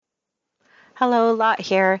Hello, Lot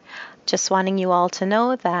here. Just wanting you all to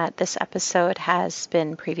know that this episode has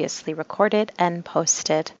been previously recorded and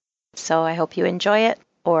posted. So I hope you enjoy it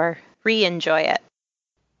or re-enjoy it.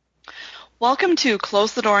 Welcome to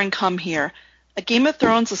Close the Door and Come Here, a Game of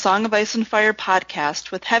Thrones A Song of Ice and Fire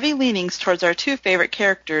podcast with heavy leanings towards our two favorite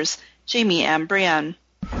characters, Jaime and Brienne.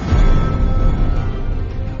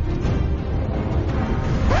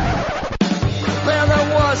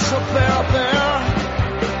 There was a bear there,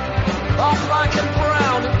 all black and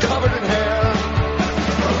brown and covered in hair.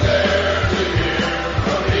 From there to here,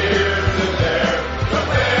 from here to there, the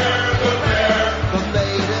bear, the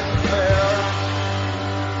maiden fair.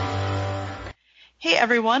 Hey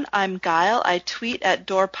everyone, I'm Guile. I tweet at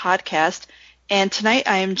Door Podcast, and tonight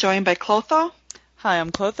I am joined by Clotho. Hi,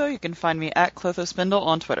 I'm Clotho. You can find me at ClothoSpindle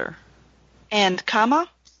on Twitter. And Kama.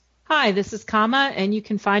 Hi, this is Kama, and you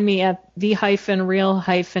can find me at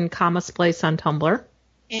the-real-Kama's Place on Tumblr.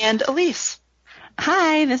 And Elise.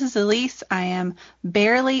 Hi, this is Elise. I am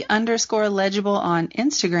barely_legible on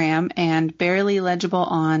Instagram and barely legible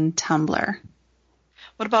on Tumblr.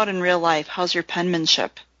 What about in real life? How's your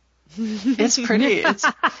penmanship? It's pretty.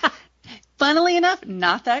 Funnily enough,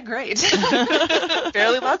 not that great.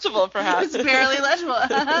 Barely legible, perhaps. It's barely legible.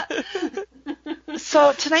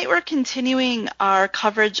 So tonight we're continuing our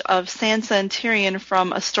coverage of Sansa and Tyrion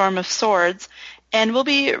from A Storm of Swords, and we'll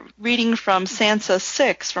be reading from Sansa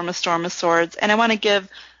VI from A Storm of Swords, and I want to give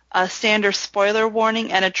a standard spoiler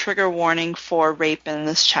warning and a trigger warning for rape in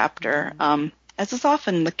this chapter, as is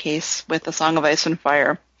often the case with A Song of Ice and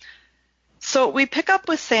Fire. So we pick up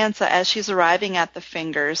with Sansa as she's arriving at the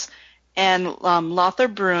Fingers, and Sir Lothar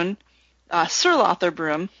Broom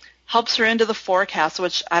helps her into the forecastle,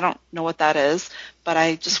 which I don't know what that is, but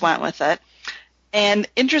I just went with it. And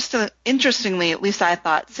interestingly, at least I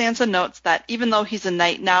thought, Sansa notes that even though he's a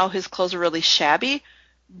knight now, his clothes are really shabby,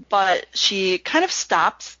 but she kind of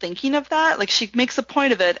stops thinking of that. Like, she makes a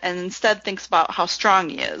point of it and instead thinks about how strong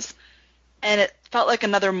he is. And it felt like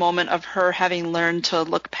another moment of her having learned to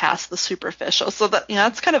look past the superficial. So that,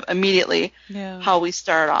 that's kind of immediately how we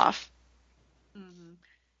start off. Mm-hmm.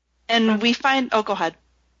 And we find... Oh, go ahead.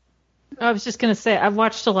 I was just going to say, I've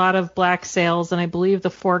watched a lot of Black Sails, and I believe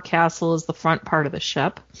the forecastle is the front part of the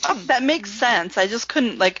ship. Oh, that makes sense. I just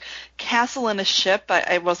couldn't, castle in a ship.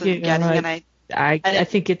 I wasn't getting it. I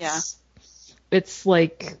think it's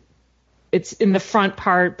like, it's in the front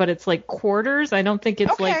part, but it's like quarters. I don't think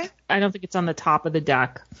it's I don't think it's on the top of the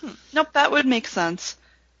deck. Nope, that would make sense.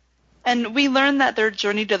 And we learn that their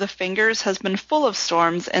journey to the Fingers has been full of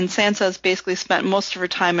storms, and Sansa has basically spent most of her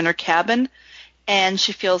time in her cabin, and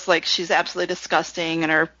she feels like she's absolutely disgusting,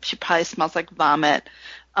 and she probably smells like vomit.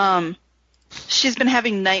 She's been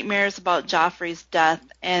having nightmares about Joffrey's death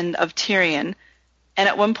and of Tyrion, and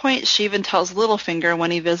at one point she even tells Littlefinger when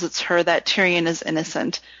he visits her that Tyrion is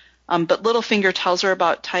innocent. But Littlefinger tells her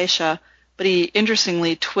about Tysha, but he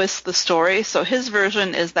interestingly twists the story. So his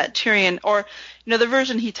version is that Tyrion, or the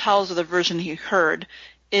version he tells or the version he heard,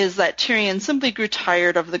 is that Tyrion simply grew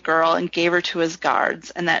tired of the girl and gave her to his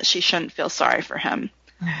guards, and that she shouldn't feel sorry for him.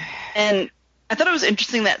 And I thought it was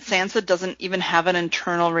interesting that Sansa doesn't even have an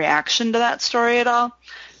internal reaction to that story at all.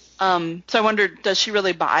 So I wondered, does she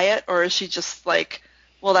really buy it, or is she just like,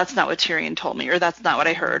 well, that's not what Tyrion told me, or that's not what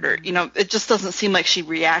I heard, or, it just doesn't seem like she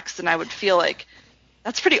reacts, and I would feel like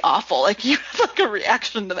that's pretty awful. Like, you have a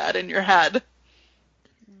reaction to that in your head.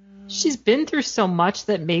 She's been through so much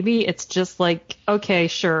that maybe it's just like, okay,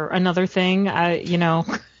 sure, another thing, I'll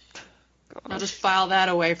just file that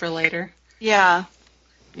away for later. Yeah.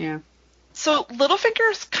 Yeah. So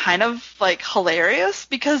Littlefinger's kind of hilarious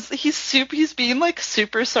because he's being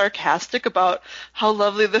super sarcastic about how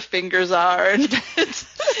lovely the Fingers are, and it's,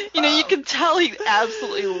 you can tell he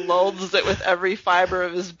absolutely loathes it with every fiber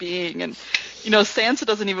of his being, and Sansa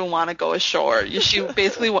doesn't even want to go ashore. She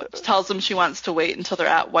basically tells him she wants to wait until they're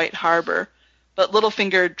at White Harbor, but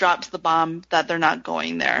Littlefinger drops the bomb that they're not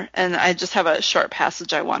going there, and I just have a short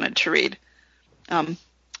passage I wanted to read.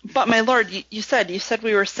 But my lord, you said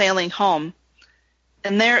we were sailing home,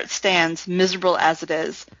 and there it stands, miserable as it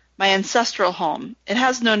is, my ancestral home. It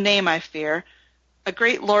has no name, I fear. A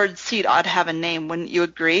great lord's seat ought to have a name, wouldn't you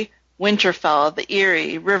agree? Winterfell, the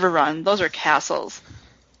Eyrie, Riverrun, those are castles.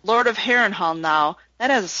 Lord of Harrenhal now, that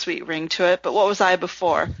has a sweet ring to it, but what was I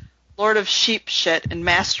before? Lord of Sheepshit and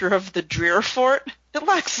master of the Drearfort? It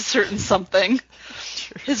lacks a certain something.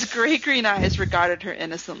 His gray green eyes regarded her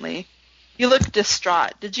innocently. You look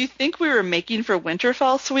distraught. Did you think we were making for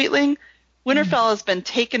Winterfell, sweetling? Winterfell has been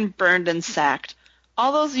taken, burned, and sacked.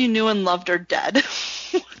 All those you knew and loved are dead.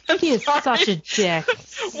 He is such a dick.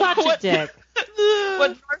 Such a dick.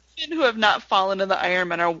 What Northmen who have not fallen to the Iron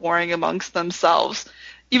Men are warring amongst themselves.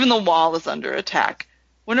 Even the wall is under attack.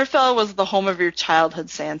 Winterfell was the home of your childhood,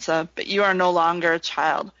 Sansa, but you are no longer a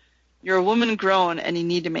child. You're a woman grown, and you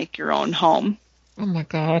need to make your own home. Oh my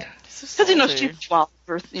God. Because, she's 12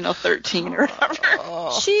 or, 13 or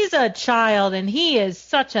whatever. She's a child, and he is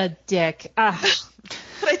such a dick. But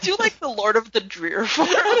I do like the Lord of the Drear for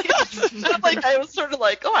it. I was sort of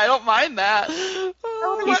like, I don't mind that.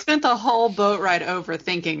 He spent the whole boat ride over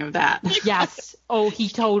thinking of that. Yes. Oh, he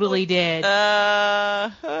totally did.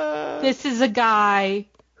 This is a guy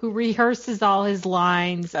who rehearses all his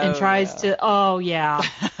lines and tries to. Oh, yeah.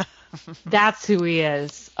 That's who he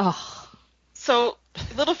is. Oh. So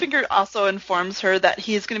Littlefinger also informs her that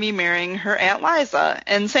he's going to be marrying her Aunt Lysa,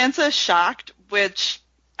 and Sansa is shocked, which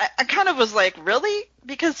I kind of was like, really?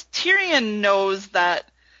 Because Tyrion knows that,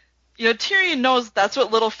 Tyrion knows that's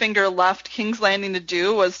what Littlefinger left King's Landing to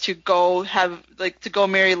do, was to go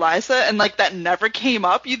marry Lysa, and that never came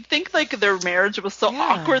up. You'd think their marriage was so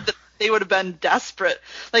awkward that they would have been desperate.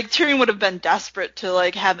 Tyrion would have been desperate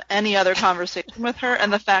to have any other conversation with her,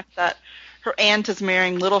 and the fact that her aunt is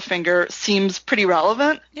marrying Littlefinger seems pretty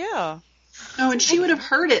relevant. Yeah. Oh, and she would have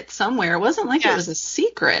heard it somewhere. It wasn't like it was a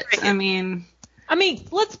secret. Right. I mean,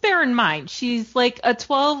 let's bear in mind, she's a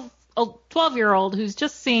 12-year-old who's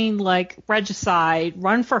just seen regicide,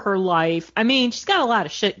 run for her life. She's got a lot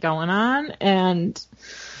of shit going on, and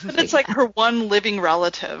but it's her one living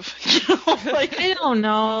relative. I don't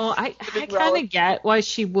know. I kind of get why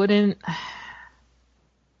she wouldn't.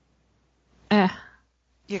 Yeah,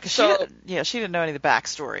 because she didn't know any of the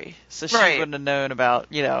backstory, so she wouldn't have known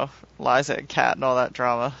about Lysa and Kat and all that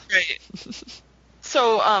drama. Right.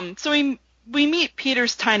 So we meet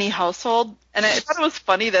Peter's tiny household, and I thought it was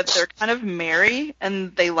funny that they're kind of merry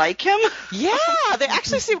and they like him. Yeah, they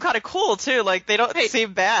actually seem kind of cool too. They don't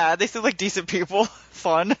seem bad. They seem like decent people,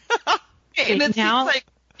 fun. And it seems like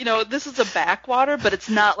this is a backwater, but it's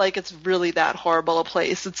not like it's really that horrible a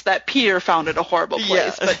place. It's that Peter found it a horrible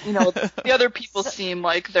place, but the other people seem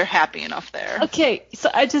like they're happy enough there. Okay, so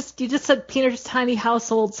you just said Peter's tiny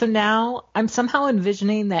household, so now I'm somehow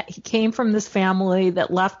envisioning that he came from this family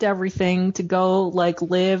that left everything to go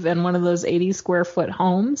live in one of those 80 square foot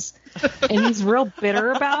homes, and he's real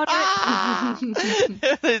bitter about it.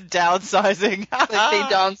 Downsizing. They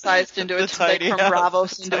downsized into from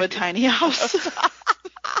Bravos into a tiny house.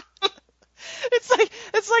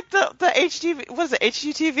 It's like the HGTV, what is it,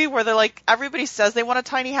 HGTV, where they're everybody says they want a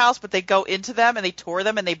tiny house, but they go into them and they tour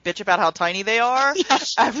them and they bitch about how tiny they are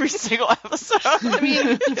every single episode.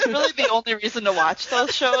 It's really the only reason to watch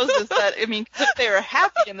those shows is that, if they were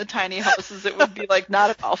happy in the tiny houses, it would be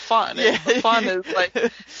not about fun. Yeah. The fun is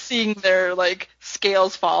seeing their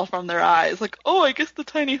scales fall from their eyes. I guess the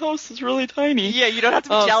tiny house is really tiny. Yeah, you don't have to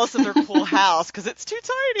be jealous of their cool house because it's too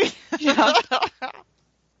tiny. Yeah.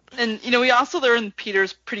 And, we also learn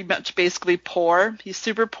Peter's pretty much basically poor. He's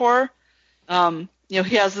super poor.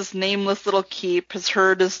 He has this nameless little keep. His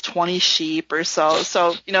herd is 20 sheep or so.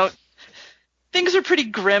 So, things are pretty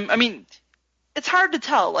grim. It's hard to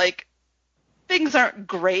tell. Things aren't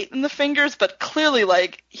great in the Fingers, but clearly,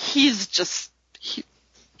 he's just, he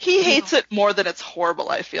hates it more than it's horrible,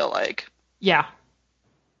 I feel like. Yeah.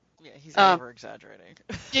 Yeah, he's over-exaggerating.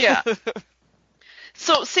 Yeah.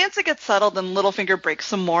 So Sansa gets settled, and Littlefinger breaks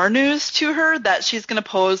some more news to her that she's going to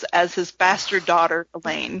pose as his bastard daughter,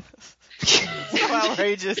 Elaine. How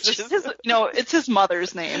outrageous. It's his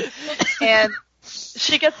mother's name. And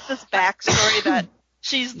she gets this backstory that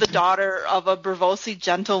she's the daughter of a Braavosi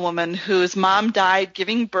gentlewoman whose mom died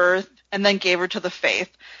giving birth and then gave her to the faith.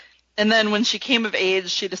 And then when she came of age,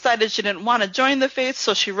 she decided she didn't want to join the faith,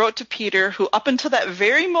 so she wrote to Peter, who up until that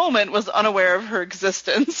very moment was unaware of her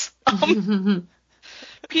existence.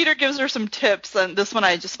 Peter gives her some tips, and this one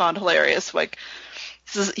I just found hilarious.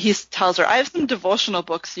 He tells her, I have some devotional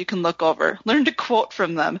books you can look over. Learn to quote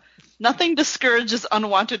from them. Nothing discourages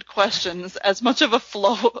unwanted questions as much of a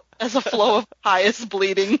flow of pious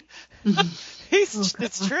bleeding.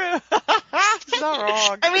 It's true. It's not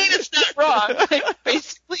wrong. It's not wrong.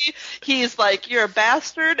 Basically, he's you're a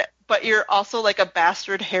bastard, but you're also a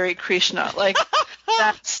bastard Hare Krishna.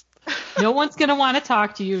 That's... No one's going to want to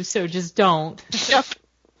talk to you, so just don't. Yep.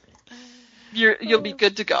 You'll be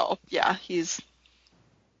good to go. Yeah, he's,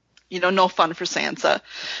 no fun for Sansa.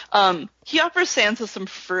 He offers Sansa some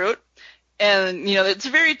fruit, and, it's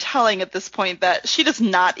very telling at this point that she does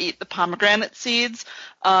not eat the pomegranate seeds.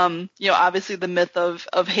 Obviously the myth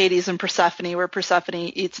of Hades and Persephone, where Persephone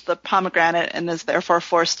eats the pomegranate and is therefore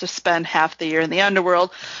forced to spend half the year in the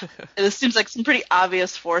underworld. It seems like some pretty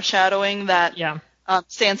obvious foreshadowing that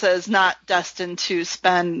Sansa is not destined to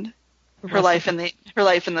spend her life in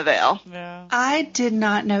the Vale. Yeah. I did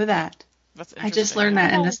not know that. That's I just interesting. learned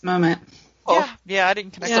that in this moment. Yeah, I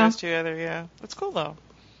didn't connect Yeah. those two either. Yeah, that's cool though.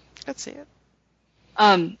 Let's see it.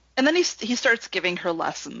 And then he starts giving her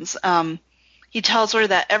lessons. He tells her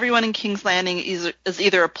that everyone in King's Landing is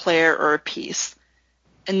either a player or a piece.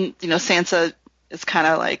 And, Sansa is kind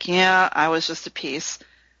of like, yeah, I was just a piece.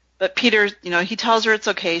 But Peter, he tells her it's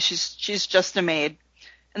okay. She's just a maid.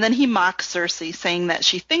 And then he mocks Cersei, saying that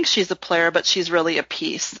she thinks she's a player, but she's really a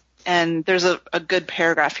piece. And there's a good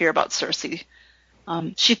paragraph here about Cersei.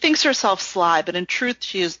 She thinks herself sly, but in truth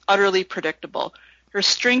she is utterly predictable. Her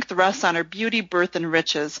strength rests on her beauty, birth, and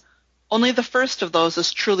riches. Only the first of those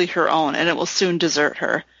is truly her own, and it will soon desert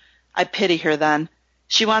her. I pity her then.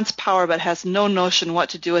 She wants power, but has no notion what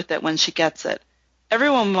to do with it when she gets it.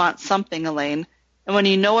 Everyone wants something, Elaine, and when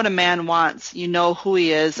you know what a man wants, you know who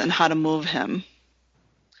he is and how to move him.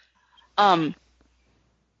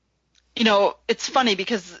 It's funny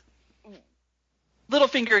because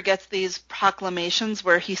Littlefinger gets these proclamations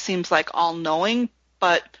where he seems like all-knowing,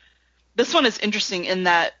 but this one is interesting in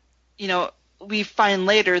that, we find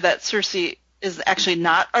later that Cersei is actually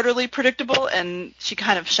not utterly predictable, and she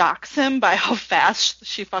kind of shocks him by how fast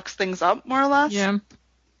she fucks things up, more or less. Yeah.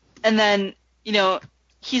 And then,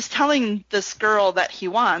 he's telling this girl that he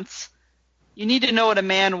wants, you need to know what a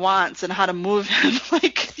man wants and how to move him.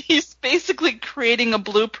 Like, he's basically creating a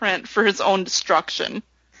blueprint for his own destruction.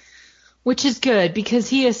 Which is good because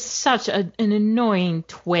he is such an annoying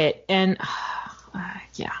twit, and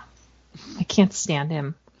yeah, I can't stand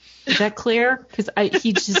him. Is that clear? Because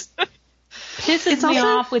he just pisses me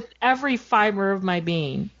off with every fiber of my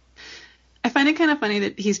being. I find it kind of funny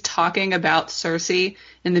that he's talking about Cersei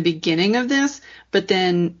in the beginning of this, but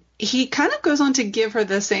then he kind of goes on to give her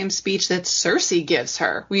the same speech that Cersei gives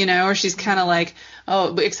her, where she's kind of like,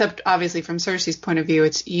 oh, but except obviously from Cersei's point of view,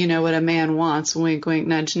 it's, what a man wants, wink, wink,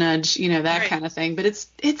 nudge, nudge, that right. kind of thing. But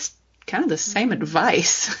it's kind of the same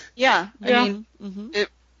advice. Yeah. I mean,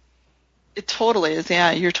 it totally is.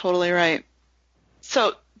 Yeah, you're totally right.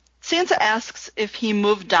 So Sansa asks if he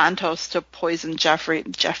moved Dantos to poison Jeffrey.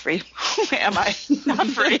 Who am I?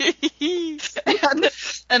 Jeffrey.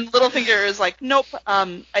 and Littlefinger is like, nope,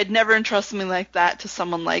 I'd never entrust something like that to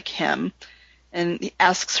someone like him. And he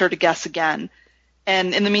asks her to guess again.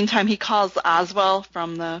 And in the meantime, he calls Oswell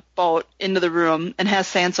from the boat into the room and has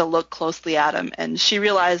Sansa look closely at him. And she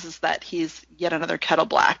realizes that he's yet another Kettle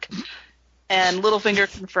Black. And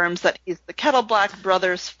Littlefinger confirms that he's the Kettle Black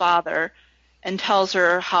brothers' father, and tells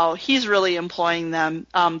her how he's really employing them,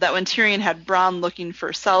 that when Tyrion had Bronn looking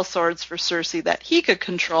for sellswords for Cersei that he could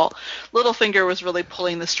control, Littlefinger was really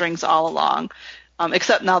pulling the strings all along,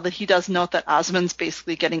 except now that he does note that Osmond's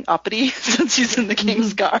basically getting uppity since he's in the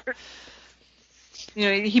King's Guard.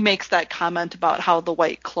 He makes that comment about how the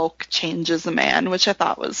white cloak changes a man, which I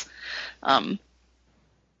thought was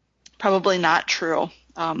probably not true.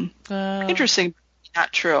 Interesting, but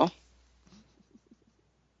not true.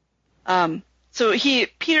 So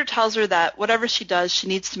Peter tells her that whatever she does, she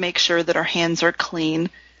needs to make sure that her hands are clean.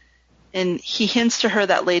 And he hints to her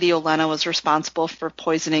that Lady Olenna was responsible for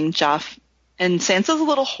poisoning Joff. And Sansa's a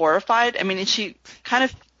little horrified. I mean, and she kind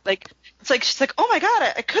of it's like she's like, oh my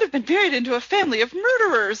god, I could have been married into a family of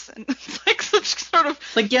murderers. And it's like such sort of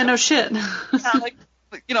yeah, no shit.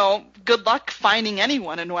 Good luck finding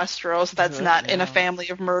anyone in Westeros that's not in a family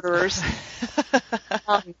of murderers.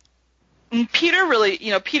 Peter really,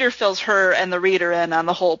 Peter fills her and the reader in on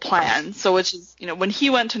the whole plan. So, which is, when he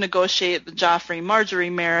went to negotiate the Joffrey-Marjorie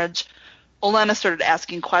marriage, Olenna started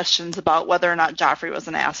asking questions about whether or not Joffrey was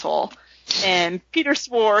an asshole. And Peter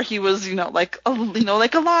swore he was, like a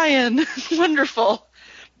lion, wonderful,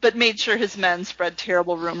 but made sure his men spread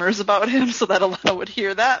terrible rumors about him so that Olenna would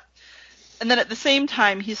hear that. And then at the same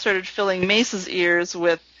time, he started filling Mace's ears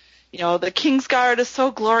with, the King's Guard is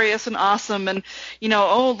so glorious and awesome, and,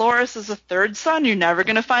 Loras is a third son. You're never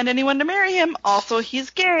going to find anyone to marry him. Also,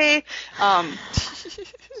 he's gay.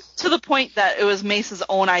 To the point that it was Mace's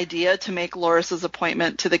own idea to make Loras's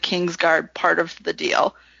appointment to the King's Guard part of the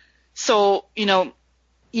deal. So,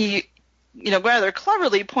 he, rather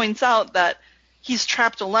cleverly points out that he's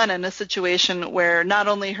trapped Olenna in a situation where not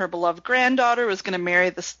only her beloved granddaughter was going to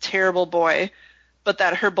marry this terrible boy, but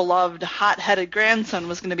that her beloved hot-headed grandson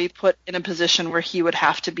was going to be put in a position where he would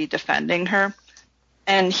have to be defending her.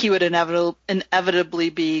 And he would inevitably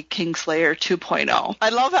be Kingslayer 2.0. I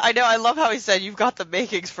love how he said, you've got the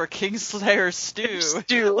makings for Kingslayer stew.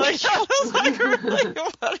 Like, that was like really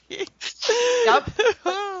funny. Yep.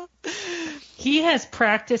 He has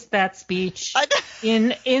practiced that speech in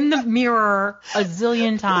the mirror a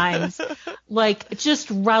zillion times. like just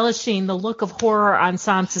relishing the look of horror on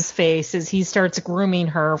Sansa's face as he starts grooming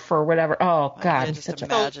her for whatever. Oh God, I'm he's just such a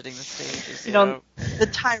imagining the stages. You know, the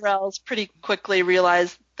Tyrells pretty quickly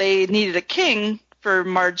realized they needed a king for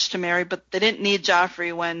Marge to marry, but they didn't need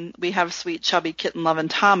Joffrey when we have sweet, chubby, kitten-loving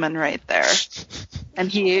Tommen right there.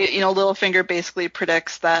 And he, Littlefinger basically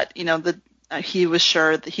predicts that, he's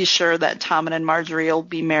sure that Tommen and Marjorie will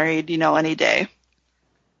be married, any day.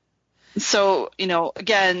 So,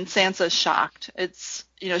 again, Sansa's shocked. It's,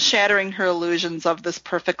 shattering her illusions of this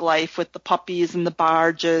perfect life with the puppies and the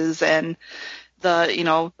barges and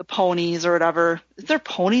the ponies or whatever. Is there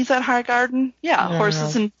ponies at Highgarden? Yeah,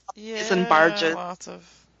 horses and puppies and barges. Lots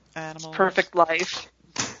of animals. It's perfect life.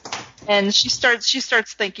 And she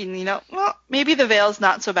starts thinking, well, maybe the Vale's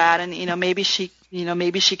not so bad, and maybe she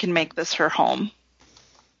can make this her home.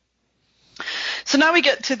 So now we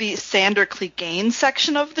get to the Sandor Clegane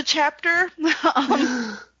section of the chapter.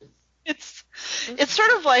 It's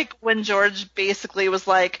sort of like when George basically was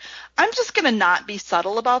like, I'm just going to not be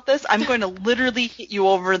subtle about this. I'm going to literally hit you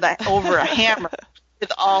over a hammer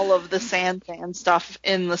with all of the SanSan stuff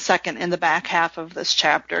in the back half of this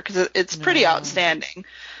chapter, because it's pretty outstanding.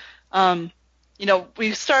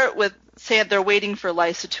 We start with they're waiting for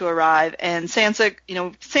Lysa to arrive, and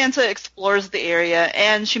Sansa explores the area,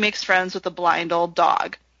 and she makes friends with a blind old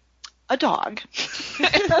dog. A dog.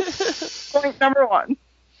 Point number one.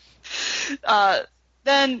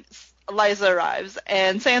 Then Lysa arrives,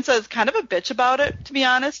 and Sansa is kind of a bitch about it, to be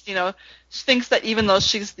honest. She thinks that even though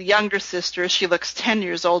she's the younger sister, she looks 10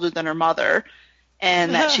 years older than her mother,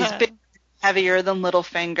 and that she's bigger, heavier than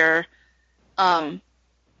Littlefinger.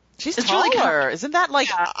 She's taller. Really Isn't that like,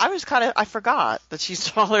 yeah. I forgot that she's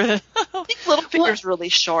taller than... I think Littlefinger's really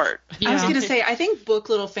short. Yeah. I was going to say, I think book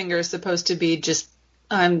Littlefinger is supposed to be just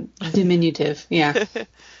diminutive. Yeah.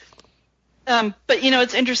 But,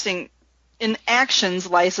 it's interesting. In actions,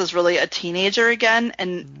 Lysa's really a teenager again,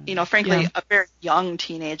 and, frankly, a very young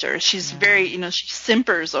teenager. She's very, she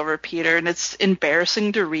simpers over Peter, and it's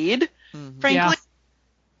embarrassing to read, frankly. Yeah.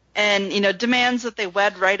 And, demands that they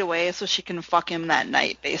wed right away so she can fuck him that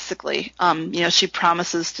night, basically. She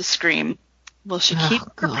promises to scream. Will she keep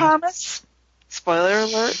her promise? Spoiler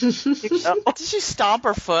alert. Does she stomp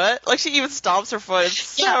her foot? Like, she even stomps her foot.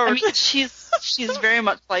 She's very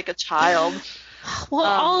much like a child.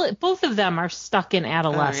 Well, both of them are stuck in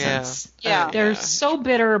adolescence. They're so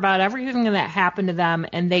bitter about everything that happened to them,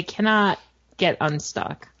 and they cannot get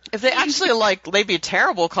unstuck. If they actually they'd be a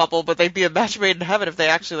terrible couple, but they'd be a match made in heaven if they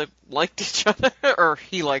actually liked each other, or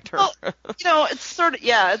he liked her. Well, it's sort of,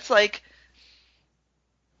 it's like,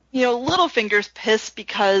 Littlefinger's pissed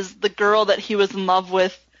because the girl that he was in love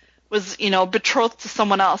with was, betrothed to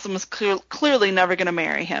someone else and was clearly never going to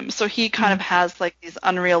marry him. So he kind of has, these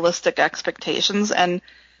unrealistic expectations. And,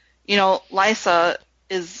 Lysa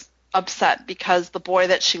is upset because the boy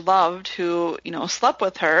that she loved who, slept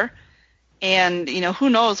with her, and, who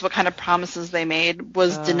knows what kind of promises they made,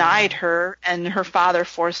 was denied her, and her father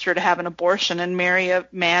forced her to have an abortion and marry a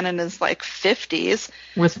man in his, 50s.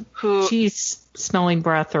 Who cheese smelling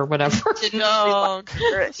breath or whatever. Didn't really like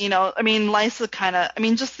her. Lysa kind of,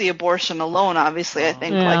 just the abortion alone, obviously, I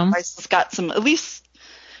think, Lysa's got some, at least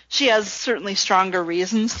she has certainly stronger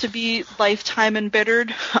reasons to be lifetime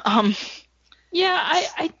embittered. I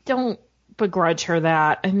don't begrudge her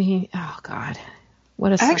that. Oh, God.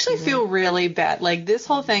 I actually feel really bad. This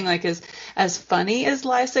whole thing, as funny as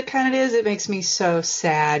Lysa kind of is, it makes me so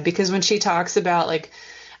sad, because when she talks about,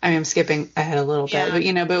 I'm skipping ahead a little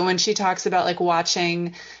bit, but when she talks about,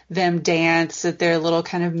 watching them dance at their little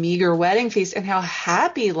kind of meager wedding feast, and how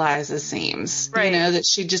happy Lysa seems, right. That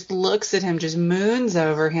she just looks at him, just moons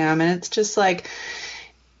over him, and it's just I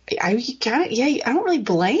don't really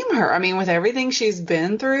blame her. With everything she's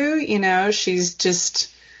been through, she's just...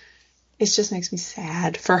 It just makes me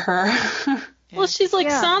sad for her. Well, she's like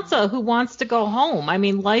Sansa, who wants to go home.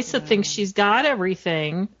 Lysa thinks she's got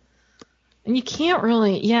everything. And you can't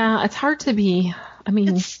really... Yeah, it's hard to be...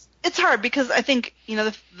 It's hard because I think,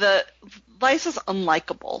 the Lysa's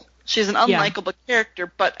unlikable. She's an unlikable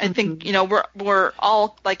character, but I think, we're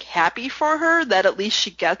all, happy for her that at least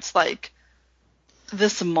she gets,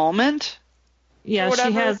 this moment. Yeah,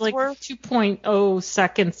 she has, 2.0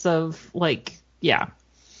 seconds of,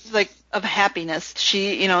 of happiness.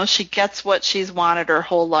 She, she gets what she's wanted her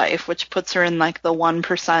whole life, which puts her in the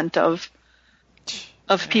 1%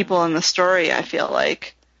 of people in the story, I feel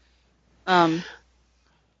like. So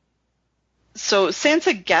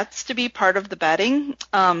Sansa gets to be part of the betting.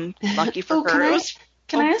 Lucky for her.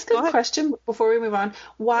 Can I ask a question before we move on?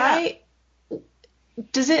 Why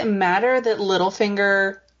does it matter that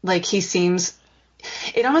Littlefinger, he seems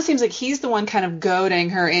it almost seems like he's the one kind of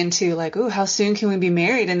goading her into like, ooh, how soon can we be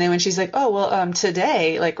married? And then when she's like, oh, well,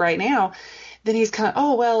 today, like right now, then he's kind of,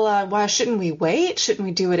 oh, well, why shouldn't we wait? Shouldn't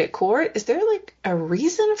we do it at court? Is there like a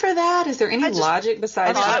reason for that? Is there any logic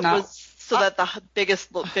besides just not? So that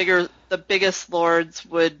the biggest lords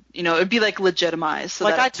would, it'd be like legitimized. So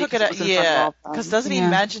like that I took it at, because doesn't he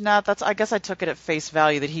mention that? I guess I took it at face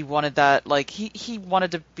value that he wanted that, like he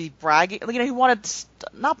wanted to be bragging, he wanted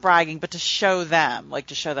not bragging, but to show them,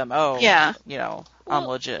 oh, yeah, I'm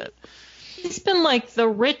legit. He's been like the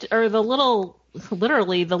rich or the little,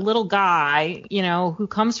 literally the little guy, who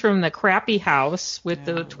comes from the crappy house with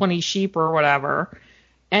the 20 sheep or whatever.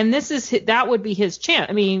 And that would be his chance.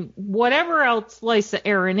 I mean, whatever else Lysa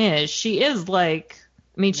Arryn is, she is like,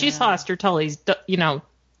 she's Hoster Tully's,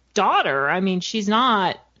 daughter. I mean, she's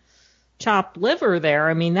not chopped liver there.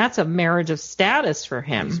 I mean, that's a marriage of status for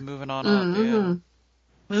him. He's moving on up, yeah.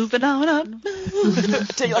 Moving on up.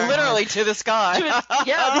 Literally to the sky.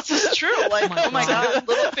 Yeah, this is true. Like, oh my god,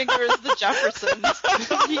 Littlefinger is the Jeffersons.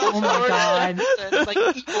 Oh my god. Jefferson, like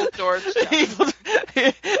evil George Jefferson.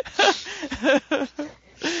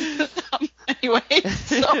 Anyway,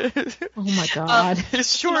 so oh my god,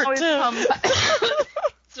 it's short too.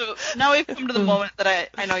 So now we've come to the moment that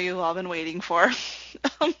I know you've all been waiting for.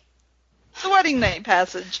 The wedding night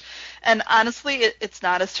passage, and honestly, it's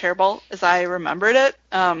not as terrible as I remembered it.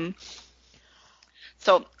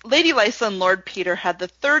 So Lady Lysa and Lord Petyr had the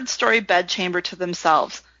third-story bedchamber to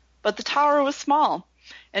themselves, but the tower was small,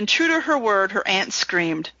 and true to her word, her aunt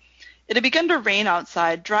screamed. It had begun to rain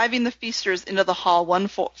outside, driving the feasters into the hall one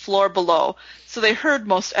floor below, so they heard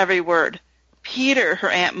most every word. Petyr, her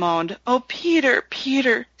aunt moaned. Oh, Petyr,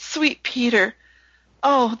 Petyr, sweet Petyr.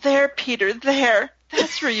 Oh, there, Petyr, there.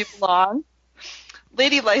 That's where you belong.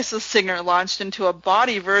 Lady Lysa's singer launched into a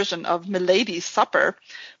bawdy version of Milady's Supper,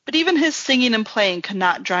 but even his singing and playing could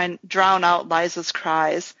not drown out Lysa's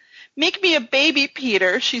cries. Make me a baby,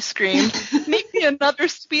 Petyr, she screamed. Make me another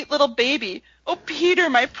sweet little baby. Oh, Petyr,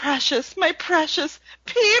 my precious,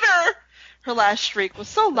 Petyr! Her last shriek was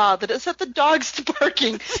so loud that it set the dogs to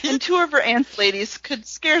barking, and two of her aunt's ladies could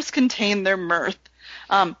scarce contain their mirth.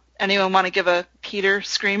 Anyone want to give a Petyr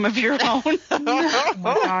scream of your own? Oh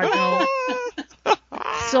my god, no.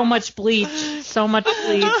 So much bleach. It's like,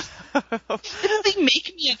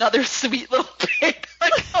 make me another sweet little baby.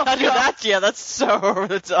 Like, oh, that's so over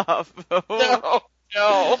the top.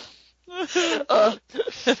 No.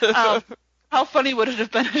 How funny would it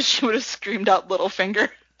have been if she would have screamed out Littlefinger?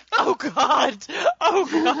 Oh god,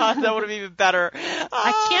 that would have been even better.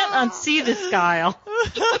 I can't unsee this, Kyle.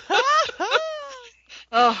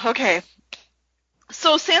 Oh, okay.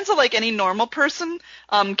 So Sansa, like any normal person,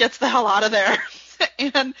 gets the hell out of there.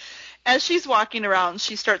 And as she's walking around,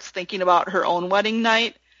 she starts thinking about her own wedding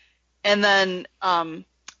night, and then,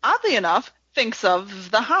 oddly enough, thinks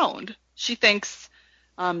of the Hound. She thinks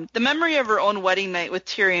the memory of her own wedding night with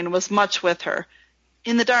Tyrion was much with her.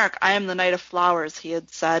 In the dark, I am the Knight of Flowers, he had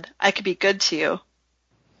said. I could be good to you.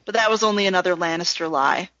 But that was only another Lannister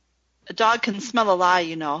lie. A dog can smell a lie,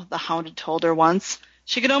 the Hound had told her once.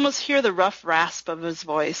 She could almost hear the rough rasp of his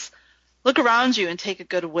voice. Look around you and take a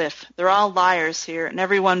good whiff. They're all liars here, and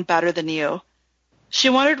everyone better than you. She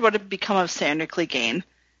wondered what had become of Sandor Clegane.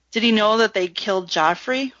 Did he know that they'd killed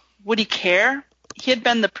Joffrey? Would he care? He had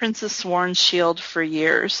been the prince's sworn shield for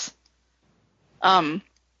years.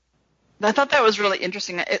 I thought that was really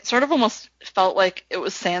interesting. It sort of almost felt like it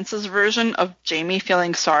was Sansa's version of Jaime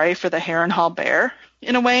feeling sorry for the Harrenhal bear,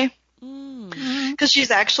 in a way. Because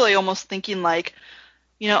she's actually almost thinking like,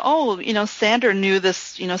 Sandor knew this,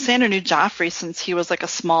 Sandor knew Joffrey since he was like a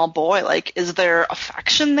small boy. Like, is there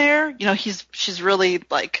affection there? She's really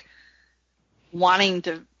like wanting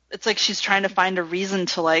to, it's like she's trying to find a reason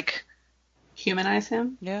to like humanize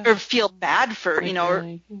him, or feel bad for,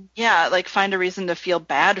 like find a reason to feel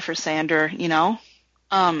bad for Sandor,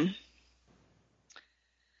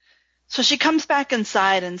 So she comes back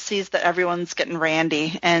inside and sees that everyone's getting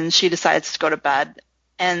randy, and she decides to go to bed.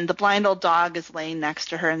 And the blind old dog is laying next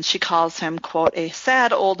to her, and she calls him, quote, a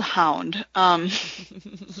sad old hound.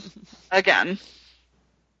 Again.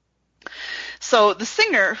 So the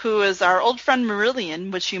singer, who is our old friend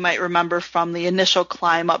Marillion, which you might remember from the initial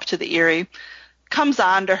climb up to the Eyrie, comes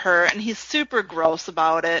on to her, and he's super gross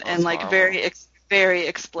about it and like very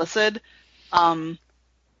explicit. And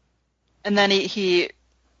then he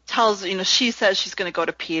tells, she says she's going to go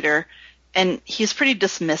to Petyr, and he's pretty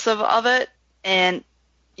dismissive of it. And,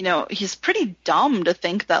 he's pretty dumb to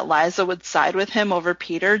think that Lysa would side with him over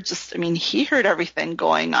Petyr. He heard everything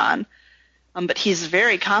going on. But he's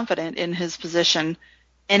very confident in his position,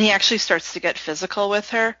 and he actually starts to get physical with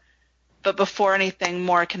her. But before anything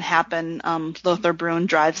more can happen, Lothar Brune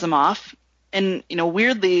drives him off. And,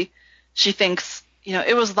 weirdly, she thinks,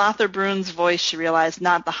 it was Lothar Brune's voice, she realized,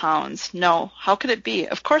 not the Hound's. No, how could it be?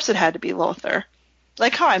 Of course it had to be Lothar.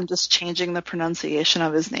 Like how I'm just changing the pronunciation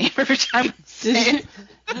of his name every time I say it.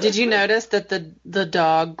 Did you notice that the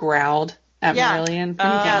dog growled at Marillion?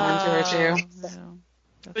 Yeah,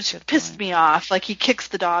 which pissed me off. Like, he kicks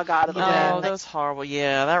the dog out of the way. Oh, that was horrible.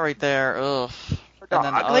 Yeah, that right there. Ugh. And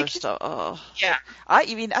then the other stuff. Ugh. Yeah. I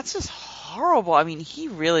mean, that's just horrible. I mean, he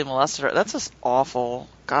really molested her. That's just awful.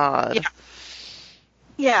 God. Yeah.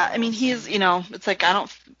 Yeah, I mean, he's, it's like,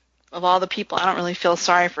 of all the people, I don't really feel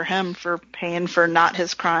sorry for him for paying for not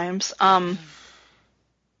his crimes.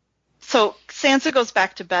 So Sansa goes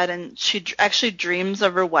back to bed, and she actually dreams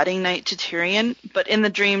of her wedding night to Tyrion, but in the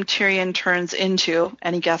dream, Tyrion turns into,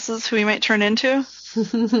 any guesses who he might turn into?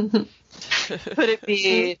 Could it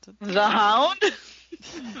be the Hound?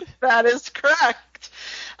 That is correct.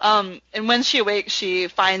 And when she awakes, she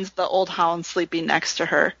finds the old Hound sleeping next to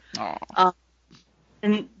her.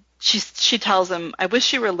 And she tells him, "I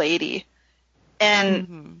wish you were lady."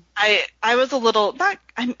 And I was a little,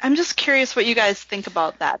 I'm just curious what you guys think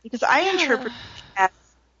about that, because I interpret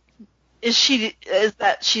it as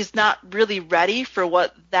that she's not really ready for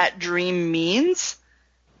what that dream means.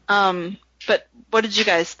 But what did you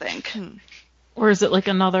guys think? Or is it like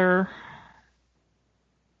another...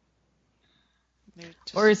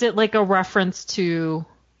 Or is it like a reference to,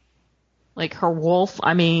 like, her wolf?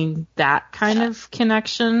 I mean, that kind of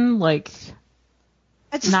connection? Like...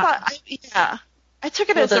 I just thought, I took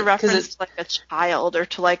it as a reference to, like, a child, or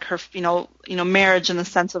to, like, her, marriage, in the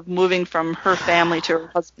sense of moving from her family to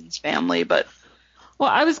her husband's family. But well,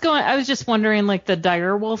 I was just wondering, like, the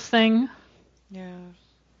dire wolf thing. Yeah.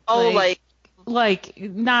 Oh, like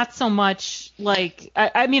not so much. Like,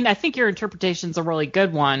 I mean, I think your interpretation's a really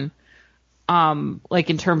good one. Like,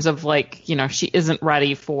 in terms of, like, she isn't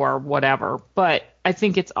ready for whatever. But I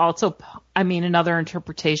think it's also, I mean, another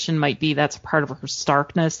interpretation might be that's part of her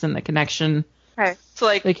starkness and the connection. Okay. So,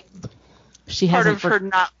 like she part hasn't of her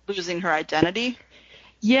not losing her identity.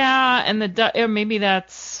 Yeah, and or maybe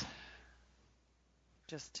that's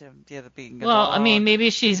just him, being. Well, I mean, maybe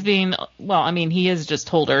she's being. Well, I mean, he has just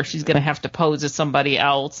told her she's going to have to pose as somebody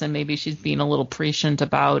else, and maybe she's being a little prescient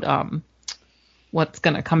about what's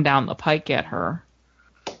going to come down the pike at her.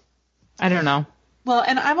 I don't know. Well,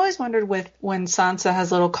 and I've always wondered when Sansa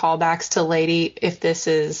has little callbacks to Lady, if this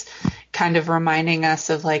is kind of reminding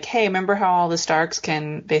us of, like, hey, remember how all the Starks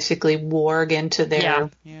can basically warg into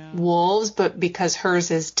their wolves, but because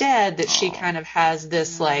hers is dead, that she kind of has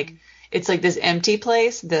this, like, it's like this empty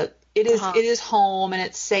place that it is home, and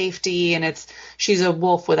it's safety, and she's a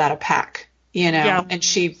wolf without a pack, and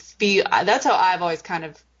that's how I've always kind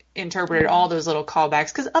of interpreted all those little callbacks,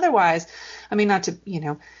 because otherwise, I mean, not to,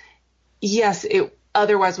 yes,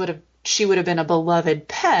 she would have been a beloved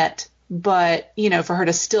pet, but, for her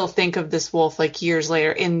to still think of this wolf, like, years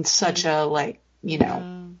later in such a, like,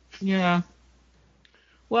 Yeah.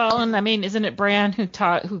 Well, and I mean, isn't it Brienne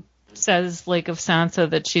who says, like, of Sansa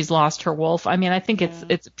that she's lost her wolf? I mean, I think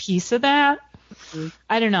it's a piece of that. Mm-hmm.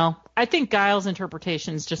 I don't know. I think Giles'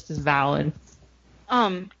 interpretation is just as valid.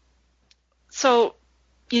 So,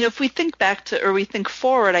 if we think back to, or we think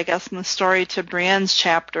forward, I guess, in the story to Brienne's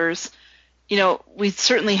chapters, we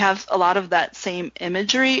certainly have a lot of that same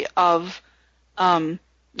imagery of, in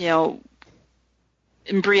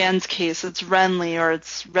Brienne's case, it's Renly or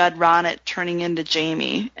it's Red Ronnet turning into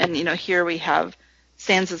Jaime. And, here we have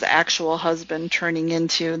Sansa's actual husband turning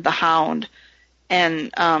into the Hound.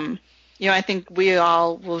 And, I think we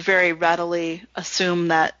all will very readily assume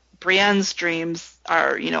that Brienne's dreams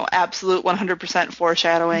are, absolute 100%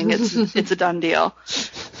 foreshadowing. It's a done deal.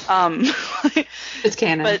 It's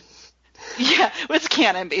canon. But, yeah, it's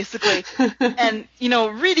canon, basically. And,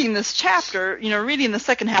 reading this chapter, reading the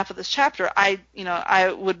second half of this chapter, I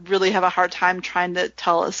would really have a hard time trying to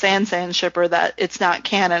tell a SanSan shipper that it's not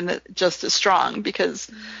canon just as strong,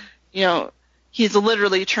 because, he's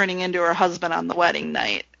literally turning into her husband on the wedding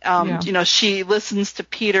night. She listens to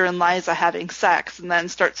Peter and Liza having sex and then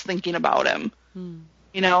starts thinking about him.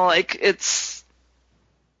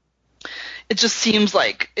 It just seems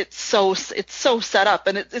like it's so set up,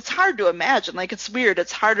 and it's hard to imagine. Like, it's weird.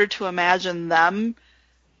 It's harder to imagine them,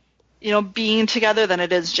 being together than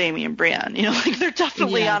it is Jaime and Brienne. Like, they're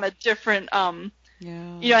definitely on a different. I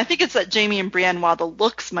think it's that Jaime and Brienne, while the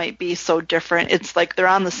looks might be so different, it's like they're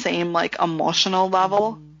on the same, like, emotional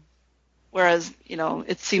level. Whereas,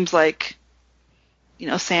 it seems like,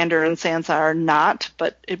 Sandor and Sansa are not,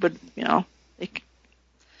 but it would,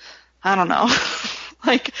 I don't know.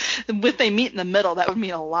 Like, if they meet in the middle, that would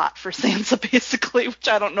mean a lot for Sansa, basically, which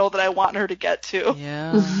I don't know that I want her to get to.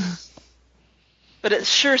 Yeah. But it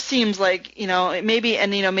sure seems like,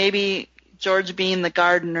 maybe George being the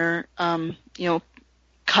gardener,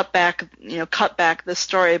 cut back the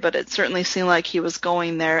story, but it certainly seemed like he was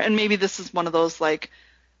going there. And maybe this is one of those, like,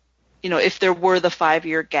 if there were the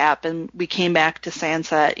 5-year gap and we came back to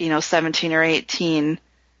Sansa at, 17 or 18,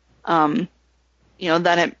 then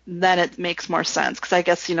it makes more sense. Because I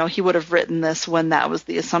guess, he would have written this when that was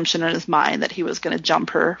the assumption in his mind that he was going to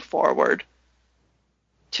jump her forward,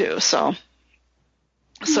 too. So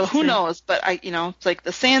who knows? But it's like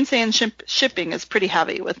the SanSan shipping is pretty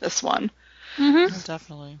heavy with this one. Mm-hmm.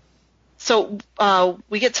 Definitely. So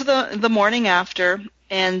we get to the morning after,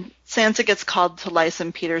 and Sansa gets called to Lysa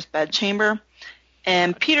and Peter's bedchamber,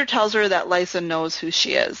 and Peter tells her that Lysa knows who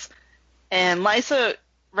she is. And Lysa,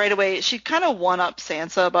 right away, she kind of one-ups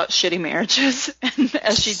Sansa about shitty marriages, and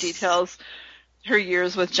as she details her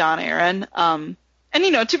years with Jon Arryn.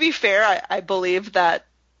 And, to be fair, I believe that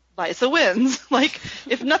Lysa wins. Like,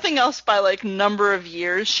 if nothing else, by, like, number of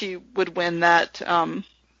years, she would win that.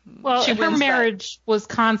 Well, her marriage was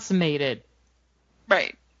consummated.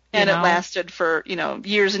 Right. And it lasted for,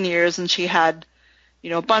 years and years, and she had,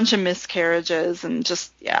 a bunch of miscarriages and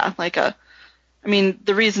just, the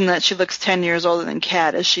reason that she looks 10 years older than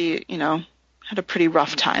Kat is she, had a pretty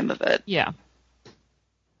rough time of it. Yeah.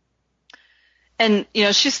 And,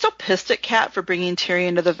 she's still pissed at Kat for bringing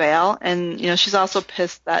Tyrion to the Vale, and, she's also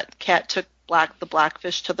pissed that Kat took the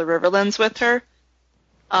Blackfish to the Riverlands with her.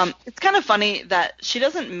 It's kind of funny that she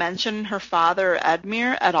doesn't mention her father,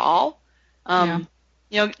 Edmure, at all.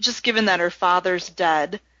 Just given that her father's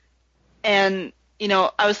dead. And,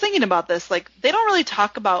 I was thinking about this, like, they don't really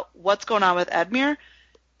talk about what's going on with Edmure.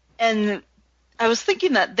 And I was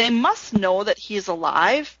thinking that they must know that he's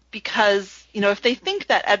alive because, if they think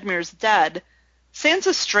that Edmure's dead,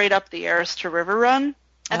 Sansa's straight up the heiress to Riverrun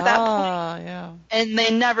at that point. Yeah. And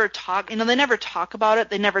they never talk, they never talk about it.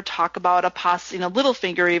 They never talk about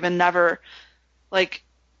Littlefinger even never, like,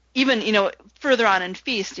 even, further on in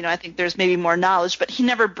Feast, I think there's maybe more knowledge, but he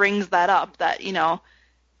never brings that up, that,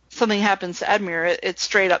 something happens to Edmure, it's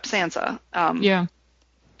straight up Sansa. Yeah.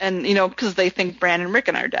 And, because they think Bran and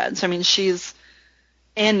Rickon are dead. So, she's,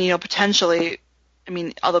 and, potentially,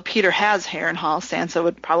 although Peter has Harrenhal, Sansa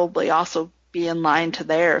would probably also be in line to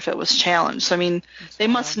there if it was challenged. So, they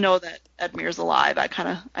must know that Edmure's alive, I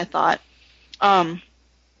thought.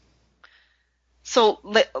 So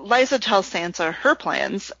Lysa tells Sansa her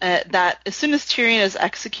plans, that as soon as Tyrion is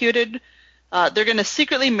executed, they're going to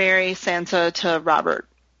secretly marry Sansa to Robert.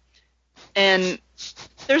 And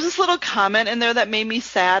there's this little comment in there that made me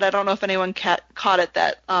sad. I don't know if anyone caught it,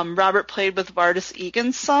 that Robert played with Vardis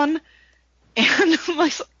Egan's son. And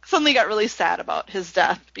I suddenly got really sad about his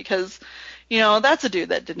death because, that's a dude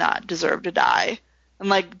that did not deserve to die. And,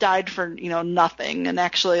 like, died for, nothing. And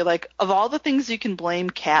actually, like, of all the things you can blame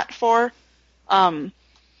Kat for,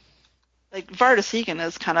 like, Vardis Egan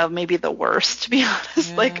is kind of maybe the worst, to be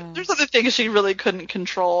honest. Yeah. Like, there's other things she really couldn't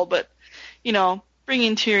control, but,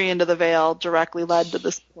 bringing Tyrion to the Vale directly led to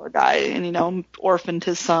this poor guy and, orphaned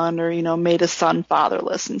his son or, made his son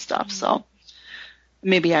fatherless and stuff. So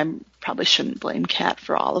maybe I probably shouldn't blame Kat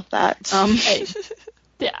for all of that.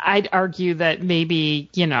 I'd argue that maybe,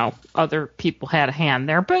 other people had a hand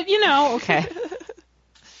there, but, okay.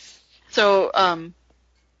 So,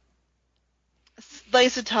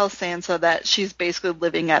 Lysa tells Sansa that she's basically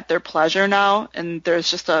living at their pleasure now, and there's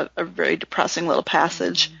just a very depressing little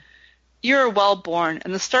passage. Mm-hmm. You are well born,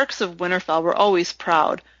 and the Starks of Winterfell were always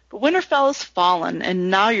proud, but Winterfell has fallen,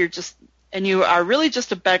 and now you are really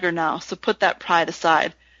just a beggar now, so put that pride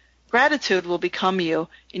aside. Gratitude will become you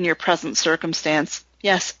in your present circumstance.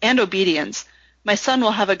 Yes, and obedience. My son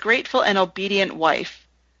will have a grateful and obedient wife.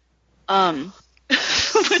 So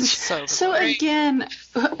again,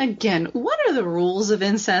 what are the rules of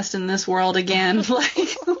incest in this world again?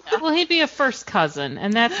 Well, he'd be a first cousin,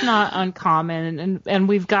 and that's not uncommon, and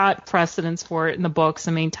we've got precedents for it in the books.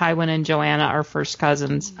 Tywin and Joanna are first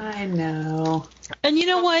cousins. I know. And you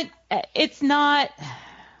know what? It's not.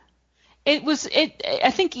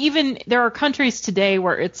 I think even there are countries today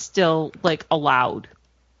where it's still, like, allowed.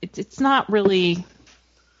 It's not really.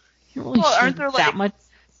 Aren't there that much?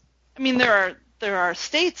 There are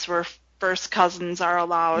states where first cousins are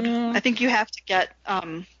allowed. Yeah. I think you have to get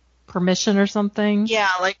permission or something. Yeah,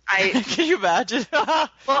 like Can you imagine? Well,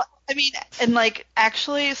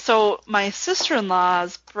 actually, so my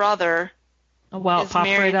sister-in-law's brother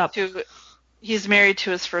he's married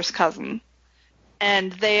to his first cousin.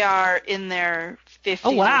 And they are in their 50s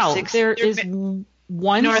or 60s. There is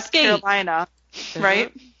one North state. Carolina.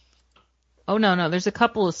 right? Oh, no. There's a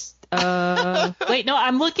couple of... wait, no,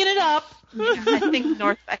 I'm looking it up. I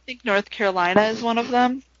think North Carolina is one of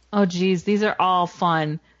them. Oh, geez, these are all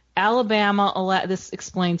fun. Alabama, this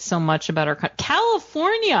explains so much about our country.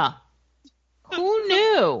 California! Who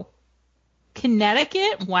knew?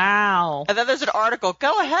 Connecticut? Wow. And then there's an article,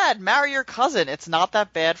 go ahead, marry your cousin. It's not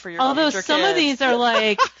that bad for your Although future some kids. of these are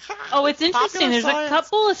like, oh, it's interesting. Popular There's science. a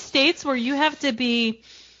couple of states where you have to be,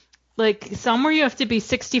 like, somewhere you have to be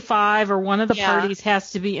 65 or one of the parties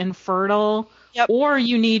has to be infertile. Yep. Or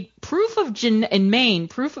you need proof of in Maine,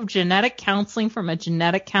 proof of genetic counseling from a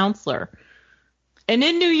genetic counselor. And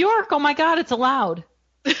in New York, oh my God, it's allowed.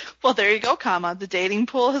 Well, there you go, comma. The dating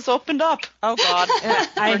pool has opened up. Oh, God.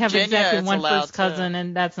 I have Virginia, exactly it's one allowed, first cousin,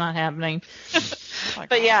 and that's not happening.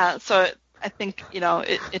 But yeah, so I think,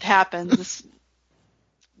 it happens. It's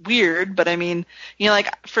weird, but I mean,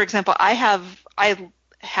 like, for example, I have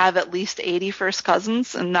at least 80 first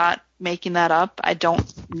cousins, and not making that up. I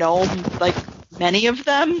don't know, like, many of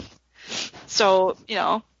them. So,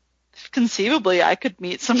 conceivably I could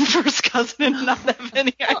meet some first cousin and not have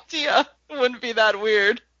any idea. It wouldn't be that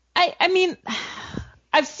weird. I mean,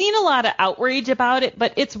 I've seen a lot of outrage about it,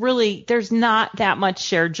 but it's really, there's not that much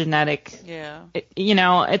shared genetic. Yeah.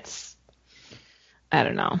 It's, I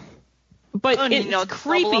don't know. But it's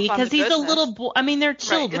creepy because he's a little boy. I mean, they're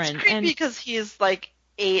children. Right. It's creepy because he's like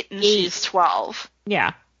 8 and she's 12.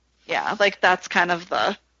 Yeah. Yeah, like that's kind of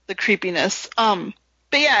the creepiness.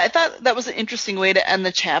 But yeah, I thought that was an interesting way to end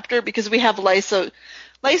the chapter because we have Lysa.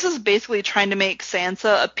 Lysa's basically trying to make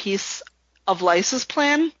Sansa a piece of Lysa's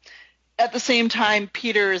plan. At the same time,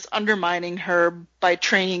 Peter is undermining her by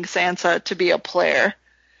training Sansa to be a player.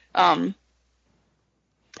 And,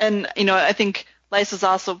 I think Lysa's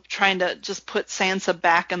also trying to just put Sansa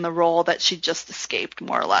back in the role that she just escaped,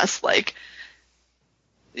 more or less. Like,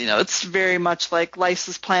 it's very much like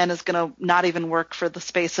Lysa's plan is going to not even work for the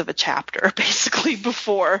space of a chapter, basically,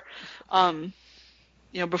 before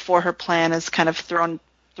her plan is kind of thrown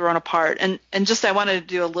apart. And just I wanted to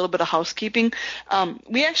do a little bit of housekeeping.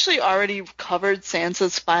 We actually already covered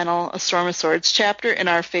Sansa's final A Storm of Swords chapter in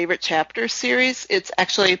our favorite chapter series. It's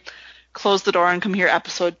actually Close the Door and Come Here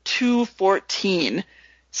episode 214.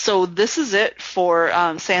 So this is it for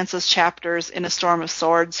Sansa's chapters in A Storm of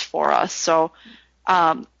Swords for us. So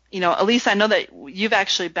Elise, I know that you've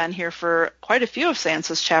actually been here for quite a few of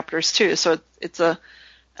Sansa's chapters too, so it's a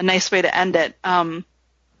nice way to end it. Do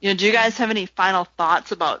you guys have any final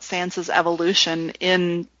thoughts about Sansa's evolution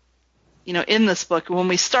in this book? When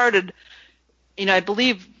we started, I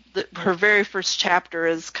believe that her very first chapter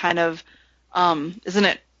is kind of, isn't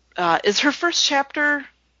it? Is her first chapter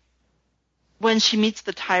when she meets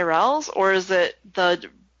the Tyrells, or is it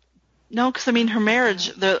no? Because I mean, her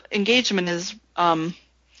marriage, the engagement is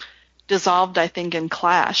dissolved, I think, in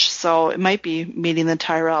Clash, so it might be meeting the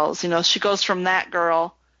Tyrells. She goes from that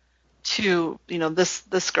girl to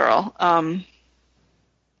this girl.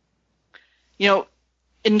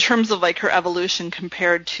 In terms of like her evolution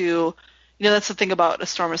compared to, that's the thing about A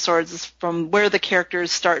Storm of Swords is from where the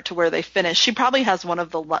characters start to where they finish. She probably has one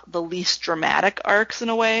of the least dramatic arcs in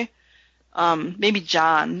a way. Maybe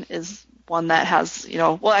Jon is one that has,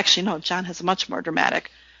 well, actually, no, Jon has a much more dramatic.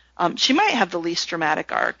 She might have the least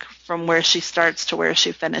dramatic arc from where she starts to where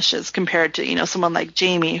she finishes compared to, someone like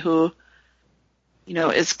Jaime who,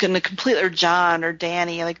 is going to complete, or Jon or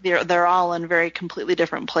Dany, like they're all in very completely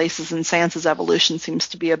different places, and Sansa's evolution seems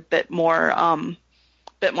to be a bit more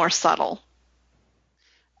subtle.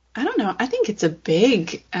 I don't know. I think it's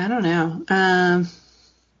I don't know.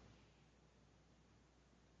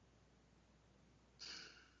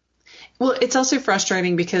 Well, it's also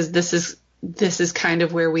frustrating because this is kind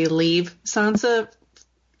of where we leave Sansa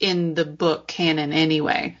in the book canon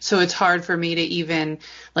anyway. So it's hard for me to even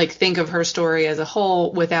like think of her story as a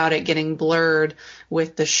whole without it getting blurred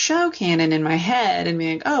with the show canon in my head and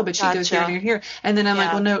being like, oh, but she goes here and here. And then I'm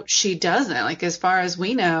like, well, no, she doesn't. Like, as far as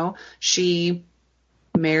we know, she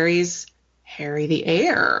marries Harry the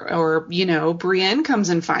heir, or, Brienne comes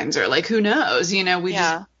and finds her. Like, who knows?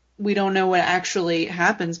 We don't know what actually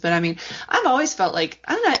happens. But I mean, I've always felt like,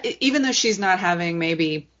 I don't know, even though she's not having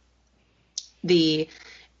maybe the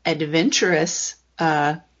adventurous,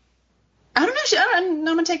 I don't know. I'm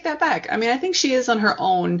going to take that back. I mean, I think she is on her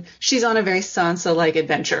own. She's on a very Sansa-like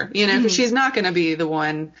adventure, because she's not going to be the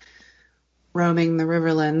one roaming the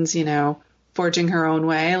Riverlands, forging her own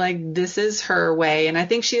way. Like, this is her way. And I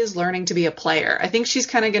think she is learning to be a player. I think she's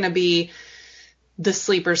kind of going to be the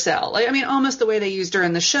sleeper cell. Like, I mean, almost the way they used her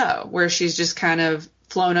in the show, where she's just kind of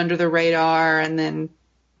flown under the radar and then,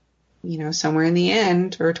 somewhere in the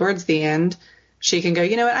end or towards the end, she can go,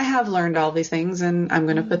 you know what, I have learned all these things, and I'm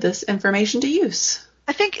going to put this information to use.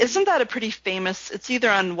 I think, isn't that a pretty famous, it's either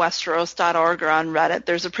on Westeros.org or on Reddit,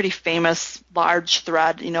 there's a pretty famous large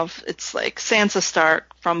thread, it's like Sansa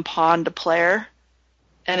Stark from pawn to player,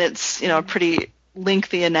 and it's, a pretty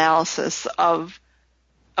lengthy analysis of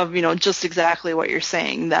just exactly what you're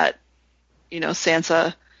saying, that,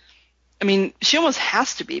 Sansa, I mean, she almost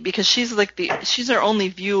has to be, because she's like she's our only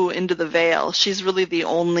view into the Vale. She's really the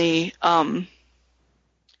only,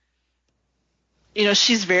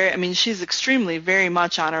 she's extremely, very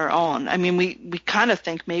much on her own. I mean, we kind of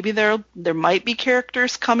think maybe there might be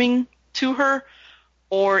characters coming to her,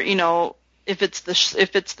 or, if it's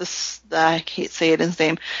the I can't say it his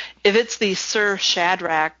name, if it's the Sir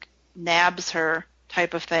Shadrach nabs her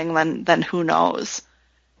type of thing, then who knows?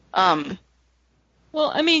 Well,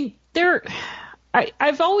 I mean,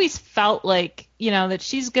 I've always felt like, that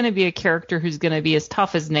she's going to be a character who's going to be as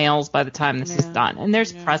tough as nails by the time this is done. And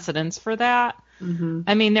there's precedence for that. Mm-hmm.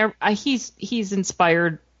 I mean, he's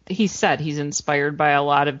inspired, he said he's inspired by a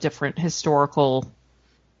lot of different historical,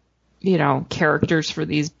 characters for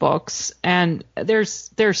these books. And there's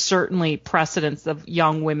certainly precedence of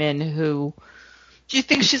young women who... Do you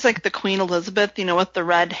think she's like the Queen Elizabeth, with the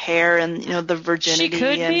red hair and, the virginity? She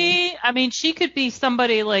could be. I mean, she could be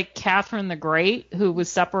somebody like Catherine the Great, who was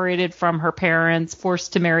separated from her parents,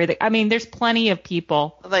 forced to marry there's plenty of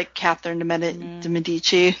people. Like Catherine de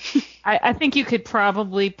Medici. I think you could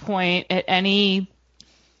probably point at any,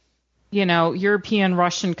 European,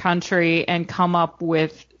 Russian country and come up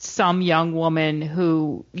with some young woman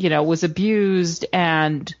who, was abused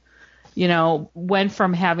and... went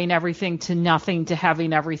from having everything to nothing to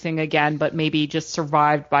having everything again, but maybe just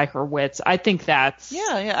survived by her wits. I think that's...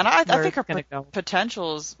 Yeah, and I think her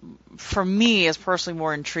potential is, for me, is personally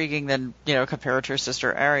more intriguing than, compared to her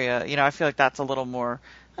sister Arya. I feel like that's a little more,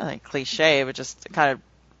 I think, cliche, but just kind of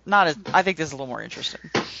not as... I think this is a little more interesting.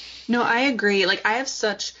 No, I agree. Like, I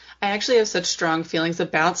actually have such strong feelings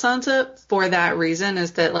about Sansa for that reason,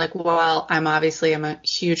 is that, like, while I'm a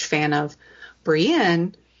huge fan of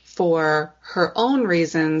Brienne... For her own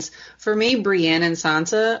reasons, for me, Brienne and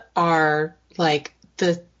Sansa are like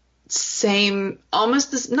the same,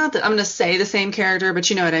 almost this, not that I'm going to say the same character, but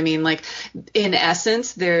you know what I mean? Like, in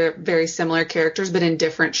essence, they're very similar characters, but in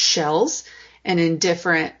different shells and in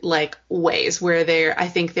different, like, ways, where I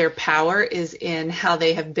think their power is in how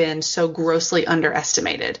they have been so grossly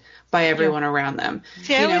underestimated by everyone around them.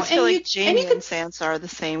 See, I always feel like Jaime and Sansa are the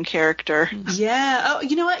same character. Yeah. Oh,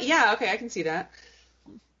 you know what? Yeah, okay, I can see that.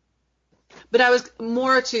 But I was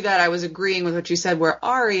more to that. I was agreeing with what you said, where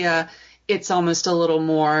Arya, it's almost a little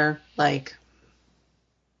more like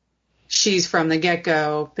she's from the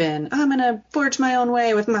get-go been, I'm going to forge my own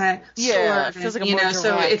way with my sword. It feels like a more direct,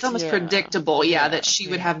 so it's almost predictable, that she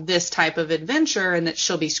would have this type of adventure and that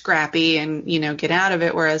she'll be scrappy and, get out of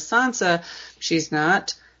it. Whereas Sansa, she's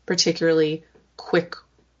not particularly quick.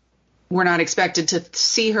 We're not expected to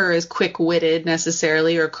see her as quick-witted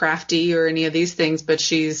necessarily or crafty or any of these things, but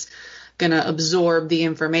she's going to absorb the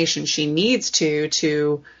information she needs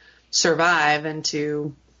to survive and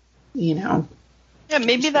to, Yeah,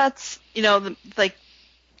 maybe that's, I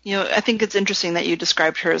think it's interesting that you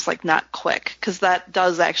described her as, like, not quick, because that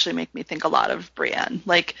does actually make me think a lot of Brienne.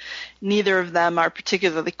 Like, neither of them are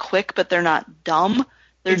particularly quick, but they're not dumb.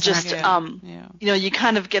 They're just, you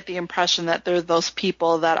kind of get the impression that they're those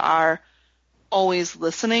people that are always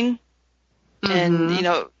listening, and,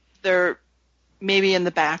 they're maybe in the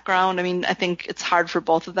background. I mean, I think it's hard for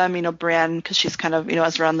both of them, Brienne, because she's kind of,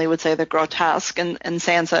 as Renly would say, the grotesque, and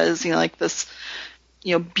Sansa is, like this,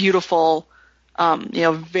 beautiful,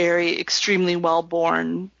 very extremely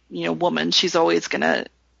well-born, woman. She's always gonna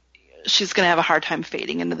have a hard time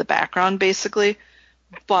fading into the background, basically.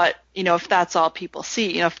 But, if that's all people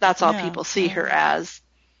see, people see her as,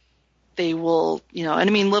 they will, and I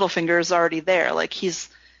mean, Littlefinger is already there. Like, he's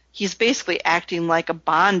basically acting like a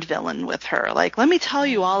Bond villain with her. Like, let me tell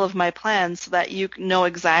you all of my plans so that you know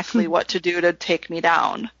exactly what to do to take me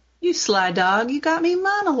down. You sly dog, you got me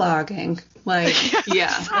monologuing. Like,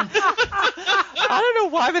 yeah. I don't know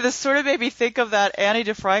why, but this sort of made me think of that Annie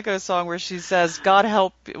DeFranco song where she says, God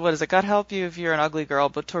help you if you're an ugly girl,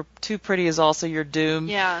 but too pretty is also your doom.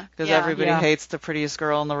 Yeah. Because everybody hates the prettiest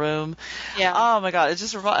girl in the room. Yeah. Oh my God.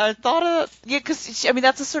 I thought of, because,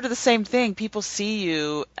 that's sort of the same thing. People see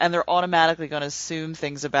you and they're automatically going to assume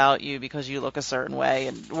things about you because you look a certain way.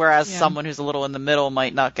 And whereas someone who's a little in the middle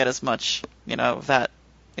might not get as much, that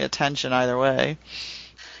attention either way.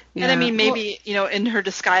 Yeah. And I mean, maybe, in her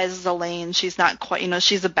disguise as Elaine, she's not quite,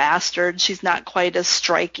 she's a bastard. She's not quite as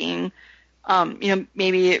striking.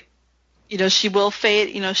 Maybe, she will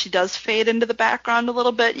fade, she does fade into the background a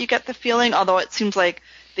little bit, you get the feeling, although it seems like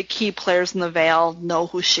the key players in the Vale know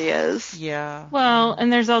who she is. Yeah. Well,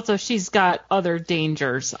 and there's also, she's got other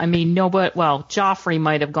dangers. I mean, Joffrey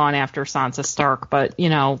might have gone after Sansa Stark, but,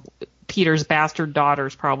 Peter's bastard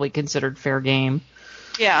daughter's probably considered fair game.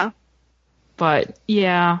 Yeah. But,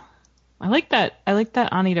 yeah, I like that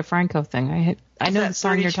Ani DeFranco thing. I know the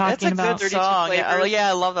song you're talking about. That's a good song. Yeah,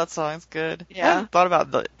 I love that song. It's good. Yeah. I haven't thought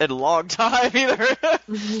about it in a long time either.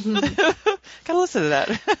 Gotta listen to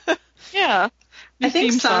that. Yeah. I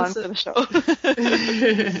think Sansa for the show.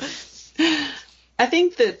 I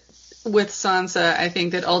think that with Sansa, I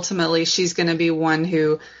think that ultimately she's going to be one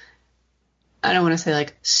who, I don't want to say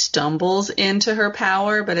like stumbles into her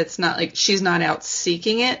power, but it's not like she's not out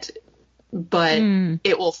seeking it, but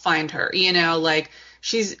it will find her. Like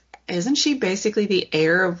isn't she basically the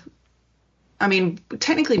heir of? I mean,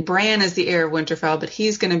 technically Bran is the heir of Winterfell, but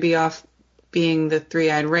he's going to be off being the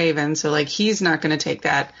three-eyed raven, so like he's not going to take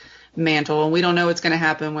that mantle, and we don't know what's going to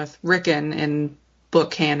happen with Rickon in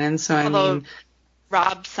book canon. So Although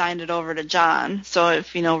Rob signed it over to Jon, so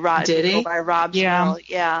if Rob did he? Go by Rob's will,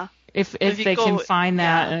 yeah. If they can find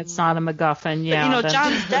that and it's not a MacGuffin, yeah. But,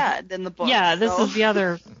 Jon's dead in the book. Yeah, this is the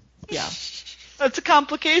other. Yeah, that's a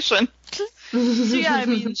complication. So yeah, I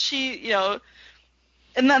mean, she, and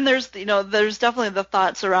then there's definitely the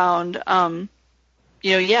thoughts around,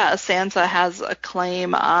 Sansa has a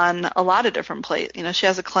claim on a lot of different places. She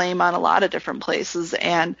has a claim on a lot of different places,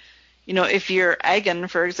 and if you're Aegon,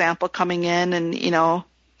 for example, coming in and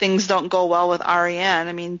things don't go well with Arianne,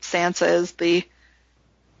 I mean, Sansa is the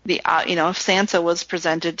if Sansa was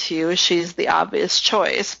presented to you, she's the obvious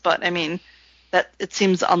choice. But I mean, that it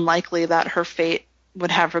seems unlikely that her fate would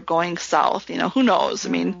have her going south. Who knows? I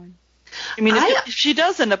mean, if she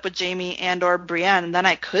does end up with Jaime and or Brienne, then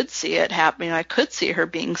I could see it happening. I could see her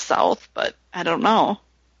being south, but I don't know.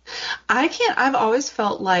 I've always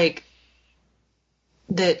felt like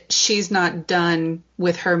that she's not done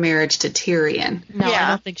with her marriage to Tyrion. No, I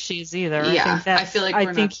don't think she is either. Yeah, I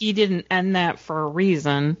think he didn't end that for a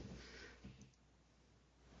reason.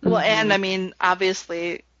 Well, and I mean,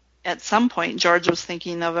 obviously, at some point, George was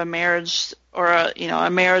thinking of a marriage or a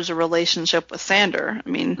relationship with Sandor. I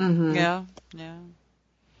mean, yeah.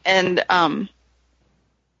 And I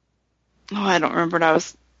don't remember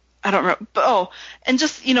what I don't remember. But, and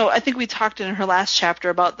just, I think we talked in her last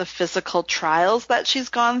chapter about the physical trials that she's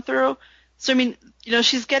gone through. So, I mean,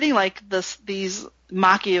 she's getting like these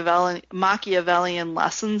Machiavellian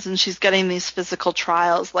lessons, and she's getting these physical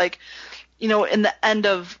trials. Like, in the end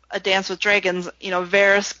of A Dance with Dragons,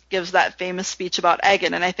 Varys gives that famous speech about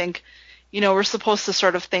Aegon, and I think, we're supposed to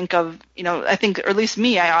sort of think of, I think, or at least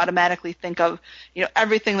me, I automatically think of,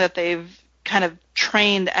 everything that they've kind of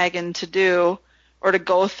trained Aegon to do or to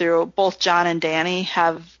go through. Both Jon and Dany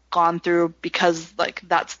have gone through because, like,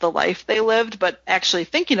 that's the life they lived. But actually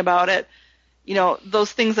thinking about it,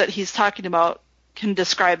 those things that he's talking about can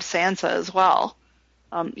describe Sansa as well.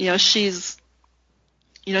 She's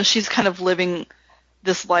kind of living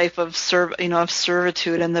this life of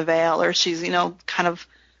servitude in the Vale, or she's, kind of,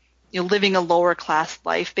 living a lower class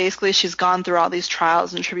life. Basically, she's gone through all these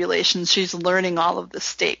trials and tribulations. She's learning all of the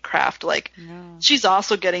statecraft. Like, she's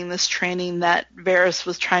also getting this training that Varys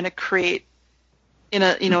was trying to create in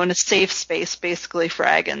a safe space, basically, for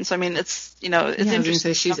Aegon. So I mean, it's interesting. I was gonna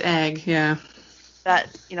say she's Egg, yeah. That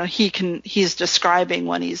he's describing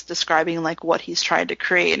when he's describing like what he's tried to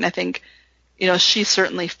create, and I think she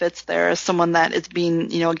certainly fits there as someone that is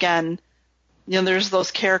being again. There's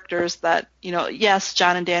those characters that, yes,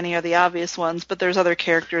 Jon and Dany are the obvious ones, but there's other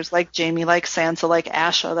characters like Jaime, like Sansa, like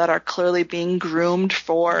Asha that are clearly being groomed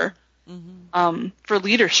for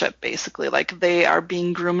leadership, basically. Like, they are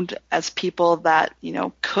being groomed as people that,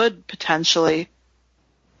 could potentially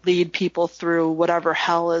lead people through whatever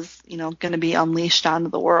hell is, going to be unleashed onto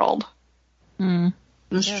the world. That's true.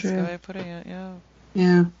 That's a good way of putting it, yeah.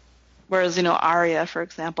 Yeah. Whereas, Arya, for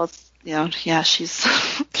example,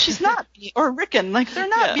 she's not, or Rickon, like, they're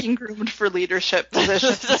not being groomed for leadership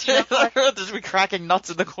positions. They're just be cracking nuts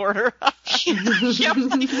in the corner.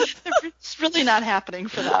 It's really not happening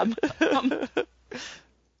for them.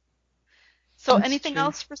 So, that's anything true.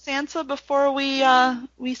 Else for Sansa before we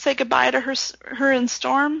say goodbye to her and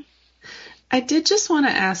Storm? I did just want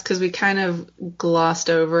to ask, because we kind of glossed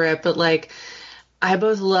over it, but like, I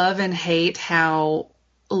both love and hate how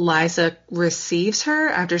Lysa receives her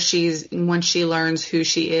after when she learns who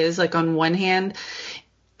she is. Like, on one hand,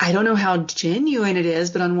 I don't know how genuine it is,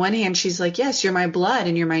 but on one hand, she's like, yes, you're my blood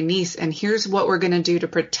and you're my niece, and here's what we're going to do to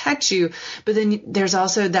protect you. But then there's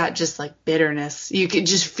also that just like bitterness. You could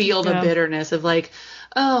just feel the bitterness of like,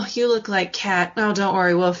 oh, you look like Kat. Oh, don't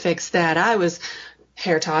worry, we'll fix that. I was,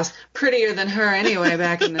 hair toss, prettier than her anyway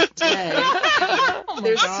back in the day.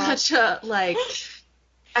 There's such a, like,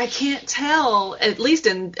 I can't tell, at least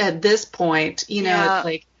at this point, you know, it's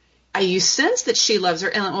like, you sense that she loves her.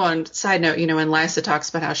 And on side note, you know, when Lysa talks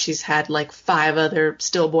about how she's had like 5 other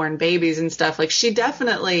stillborn babies and stuff, like she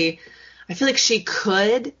definitely, I feel like she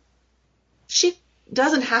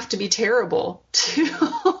doesn't have to be terrible to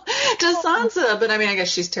Sansa, but I mean, I guess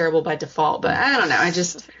she's terrible by default, but I don't know.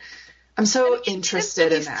 I'm so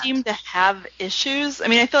interested in that. Seem to have issues. I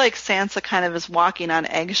mean, I feel like Sansa kind of is walking on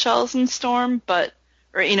eggshells in Storm,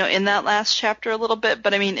 or, you know, in that last chapter a little bit,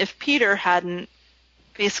 but I mean, if Peter hadn't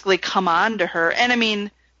basically come on to her, and I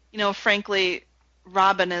mean, you know, frankly,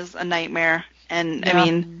 Robin is a nightmare, and I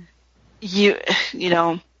mean, you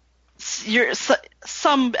know, at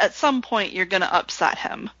some point you're going to upset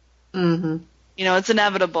him. Mm-hmm. You know, it's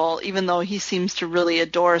inevitable, even though he seems to really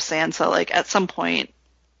adore Sansa, like at some point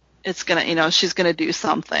it's going to, you know, she's going to do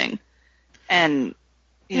something, and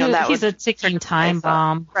you know, he's a ticking time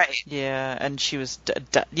bomb. Right. Yeah, and she was,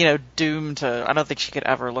 you know, doomed to, I don't think she could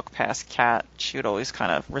ever look past Kat. She would always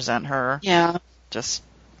kind of resent her. Yeah. Just,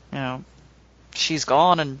 you know, she's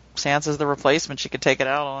gone and Sansa's the replacement she could take it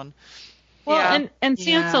out on. Well, and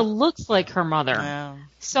Sansa looks like her mother. Yeah.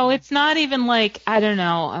 So it's not even like, I don't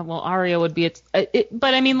know, well, Arya would be,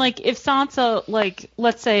 but I mean, like, if Sansa, like,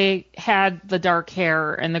 let's say, had the dark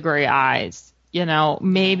hair and the gray eyes, you know,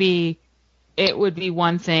 maybe it would be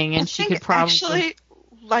one thing, and she could probably... Actually,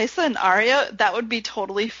 Lysa and Arya, that would be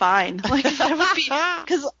totally fine. Like, that would be...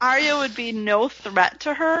 Because Arya would be no threat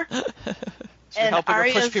to her. She'd help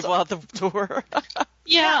her push people out the door.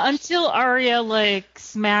 Yeah, until Arya, like,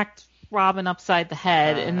 smacked Robin upside the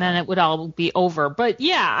head, and then it would all be over. But,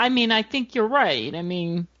 yeah, I mean, I think you're right. I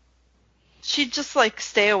mean... She'd just, like,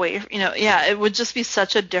 stay away. You know, yeah, it would just be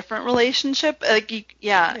such a different relationship. Like,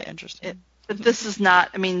 Interesting. But this is not,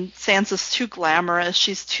 I mean, Sansa's too glamorous.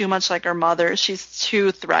 She's too much like her mother. She's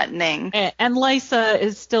too threatening. And Lysa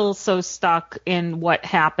is still so stuck in what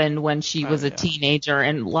happened when she was a teenager,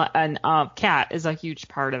 and Kat is a huge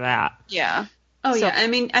part of that. Yeah. Oh, yeah. I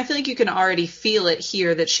mean, I feel like you can already feel it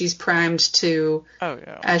here that she's primed to,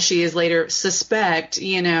 as she is later, suspect,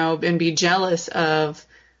 you know, and be jealous of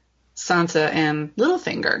Sansa and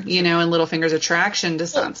Littlefinger, you know, and Littlefinger's attraction to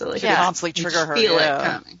Sansa. Like, constantly trigger her. Feel it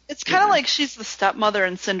coming. It's kind of like she's the stepmother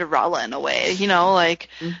in Cinderella in a way, you know, like,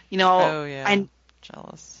 you know. Oh, yeah. I'm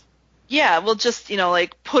jealous. Yeah, well, just, you know,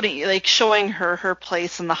 like showing her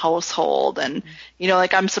place in the household, and, you know,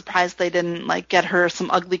 like, I'm surprised they didn't, like, get her some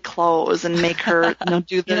ugly clothes and make her, you know,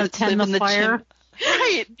 do the, tend the fire.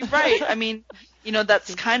 Right. I mean, you know,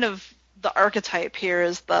 that's kind of the archetype here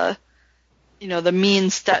is the, you know, the mean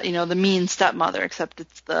stepmother, except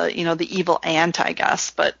it's the, you know, the evil aunt, I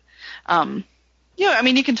guess. But, you know, I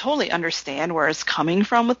mean, you can totally understand where it's coming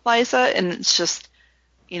from with Lysa, and it's just,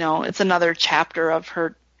 you know, it's another chapter of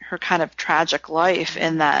her kind of tragic life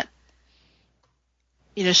in that,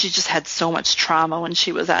 you know, she just had so much trauma when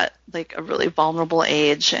she was at, like, a really vulnerable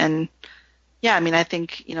age. And, yeah, I mean, I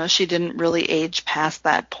think, you know, she didn't really age past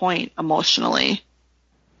that point emotionally.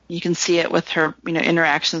 You can see it with her, you know,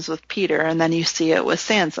 interactions with Peter, and then you see it with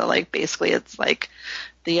Sansa. Like, basically, it's like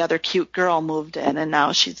the other cute girl moved in, and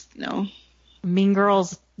now she's, you know, mean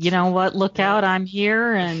girls. You know what? Look out! I'm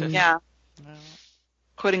here, and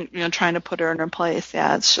trying to put her in her place.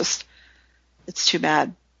 Yeah, it's just, it's too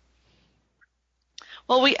bad.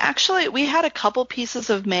 Well, we had a couple pieces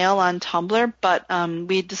of mail on Tumblr, but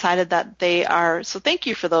we decided that they are. So thank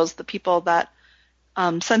you for those, the people that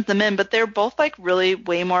sent them in, but they're both, like, really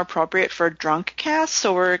way more appropriate for drunk cast,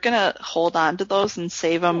 so we're gonna hold on to those and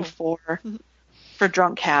save them for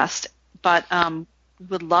drunk cast. But we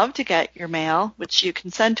would love to get your mail, which you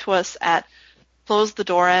can send to us at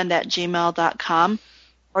closethedoorend@gmail.com,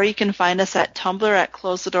 or you can find us at Tumblr at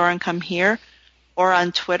closethedoorandcomehere, or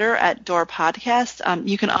on Twitter at doorpodcast.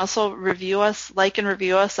 You can also like and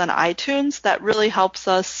review us on iTunes. That really helps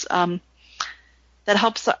us. That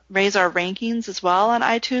helps raise our rankings as well on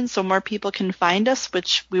iTunes, so more people can find us,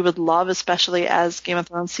 which we would love, especially as Game of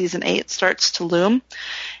Thrones Season 8 starts to loom.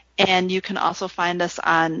 And you can also find us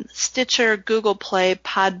on Stitcher, Google Play,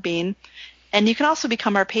 Podbean. And you can also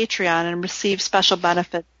become our Patreon and receive special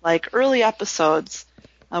benefits like early episodes,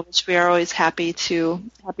 which we are always happy to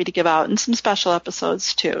give out, and some special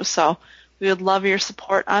episodes too. So we would love your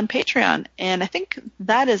support on Patreon. And I think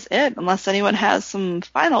that is it, unless anyone has some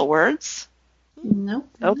final words. Nope.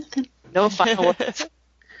 Nope. Nothing. No final words.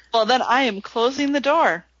 Well, then I am closing the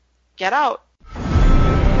door. Get out.